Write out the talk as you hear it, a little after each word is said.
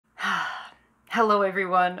Hello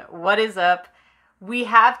everyone, what is up? We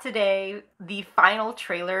have today the final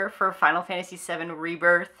trailer for Final Fantasy VII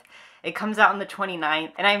Rebirth. It comes out on the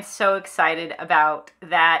 29th, and I'm so excited about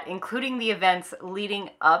that, including the events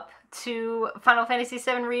leading up to Final Fantasy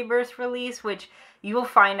VII Rebirth's release, which you will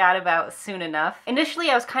find out about soon enough.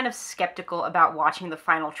 Initially, I was kind of skeptical about watching the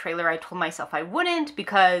final trailer. I told myself I wouldn't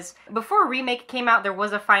because before Remake came out, there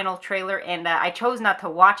was a final trailer, and I chose not to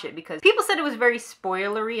watch it because people said it was very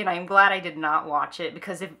spoilery, and I'm glad I did not watch it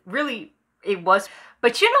because it was.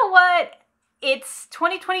 But you know what? It's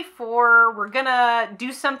 2024. We're gonna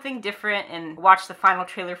do something different and watch the final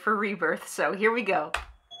trailer for Rebirth. So here we go.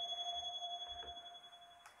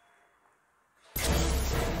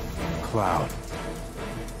 Cloud,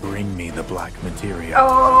 bring me the black materia.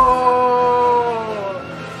 Oh,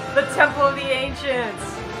 the Temple of the Ancients.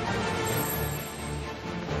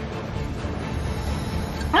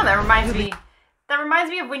 Oh, that reminds me. That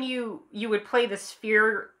reminds me of when you would play the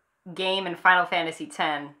Sphere game in Final Fantasy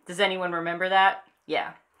X. Does anyone remember that?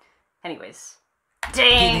 Yeah. Anyways.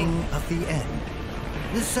 Dang! Beginning of the end.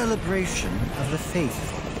 The celebration of the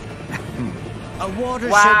faithful. A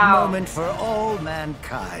watershed moment for all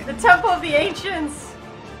mankind. The Temple of the Ancients!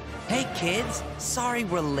 Hey kids, sorry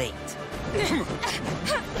we're late.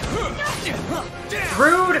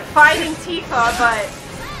 Rude fighting Tifa, but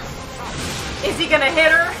is he gonna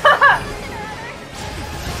hit her?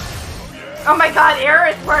 Oh my god,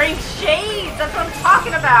 Aerith wearing shades! That's what I'm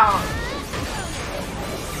talking about!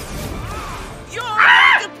 You're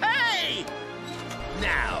going to pay!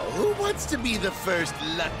 Now, who wants to be the first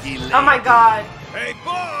lucky lady? Oh my god. Hey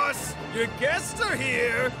boss, your guests are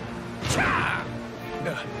here!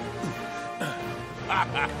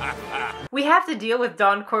 We have to deal with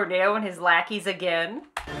Don Corneo and his lackeys again.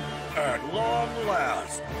 At long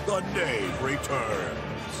last, the knave returns.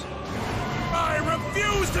 I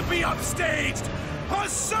refuse to be upstaged a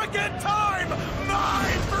second time,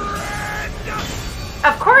 my friend!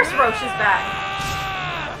 Of course Roche is back.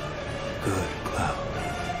 Good, Cloud.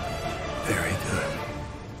 Very good.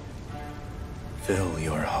 Fill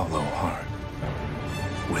your hollow heart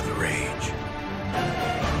with rage.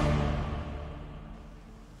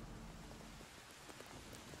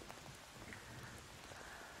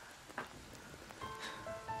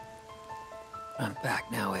 I'm back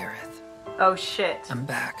now, Aerith. Oh shit. I'm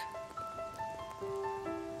back.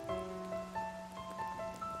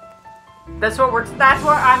 That's what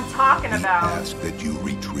I'm talking about. Ask that you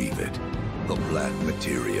retrieve it. The black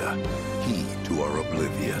materia, key to our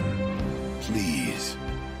oblivion. Please.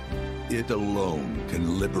 It alone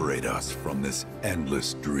can liberate us from this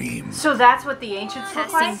endless dream. So that's what the ancients look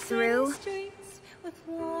Passing like? through.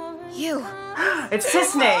 You. It's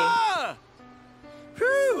Cisne.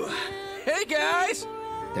 Whew. Hey guys!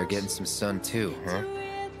 They're getting some sun too, huh?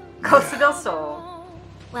 Costa del Sol.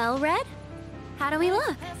 Well, Red, how do we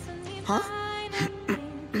look? Huh?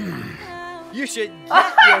 You should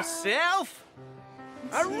get yourself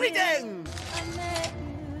a reading!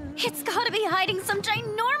 It's gotta be hiding some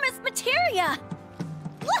ginormous materia!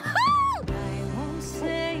 Woohoo!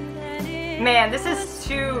 Man, this is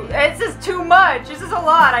too much. This is a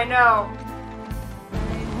lot, I know.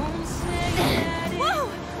 Whoa!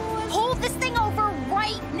 Hold this thing over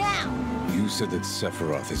right now! You said that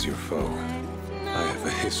Sephiroth is your foe. I have a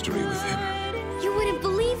history with him. You wouldn't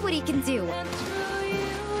believe what he can do.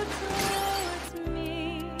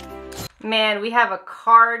 Man, we have a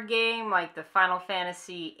card game like the Final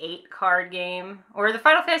Fantasy VIII card game. Or the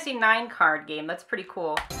Final Fantasy IX card game. That's pretty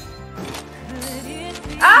cool.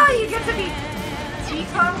 Ah, you get to be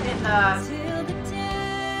Tifa in the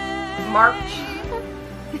March.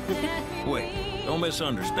 Wait, don't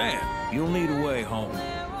misunderstand. You'll need a way home.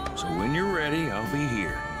 So when you're ready, I'll be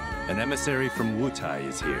here. An emissary from Wutai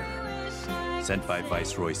is here, sent by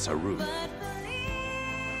Viceroy Sarut.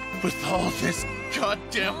 With all this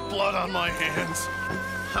goddamn blood on my hands,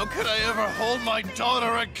 how could I ever hold my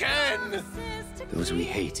daughter again? Those we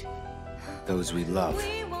hate, those we love,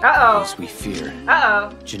 Uh-oh. those we fear.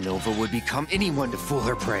 Uh-oh. Jenova would become anyone to fool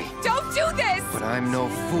her prey. Don't do this! But I'm no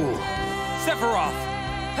fool. Sephiroth!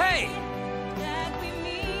 Hey!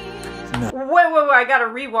 Wait, I gotta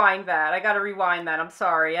rewind that. I'm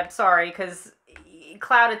sorry, because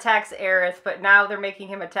Cloud attacks Aerith, but now they're making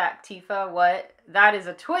him attack Tifa. What? That is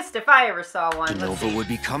a twist if I ever saw one. Jenova would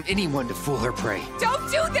become anyone to fool her prey. Don't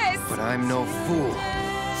do this! But I'm no fool.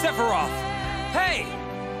 Sephiroth! Hey!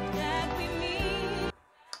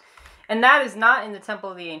 And that is not in the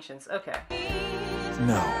Temple of the Ancients. Okay.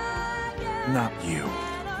 No, not you.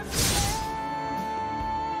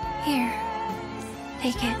 Here.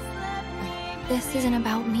 Take it. This isn't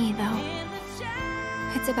about me, though.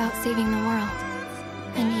 It's about saving the world.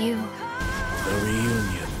 And you. The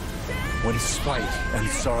reunion. When spite and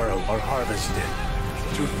sorrow are harvested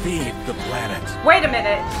to feed the planet. Wait a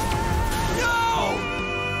minute. No!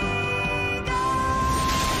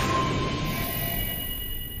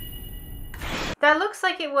 That looks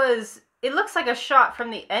like it was... It looks like a shot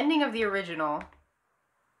from the ending of the original.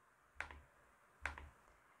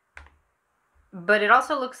 But it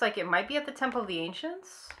also looks like it might be at the Temple of the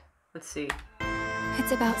Ancients. Let's see.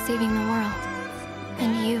 It's about saving the world.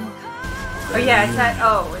 And you. Oh yeah, it's at...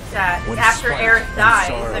 Oh, it's at... It's after Aerith dies.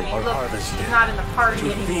 I mean, look, she's not in the party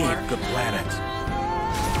to anymore. Feed the planet.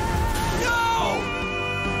 No!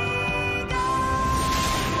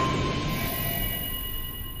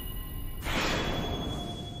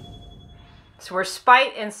 So where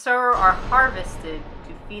spite and sorrow are harvested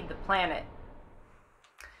to feed the planet.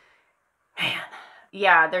 Man.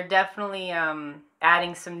 Yeah, they're definitely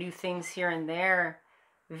adding some new things here and there.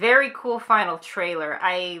 Very cool final trailer.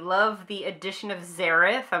 I love the addition of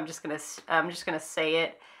Xerath. I'm just gonna say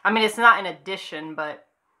it. I mean, it's not an addition, but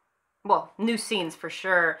well, new scenes for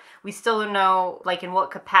sure. We still don't know like in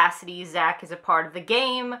what capacity Zack is a part of the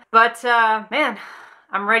game, but man,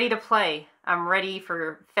 I'm ready to play. I'm ready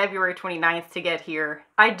for February 29th to get here.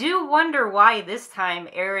 I do wonder why this time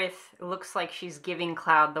Aerith looks like she's giving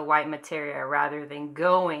Cloud the white materia rather than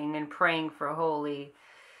going and praying for holy.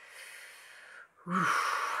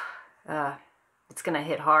 It's gonna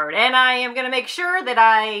hit hard, and I am gonna make sure that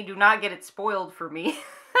I do not get it spoiled for me.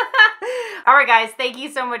 Alright guys, thank you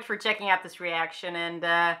so much for checking out this reaction,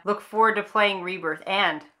 and look forward to playing Rebirth,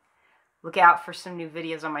 and look out for some new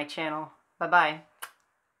videos on my channel. Bye bye.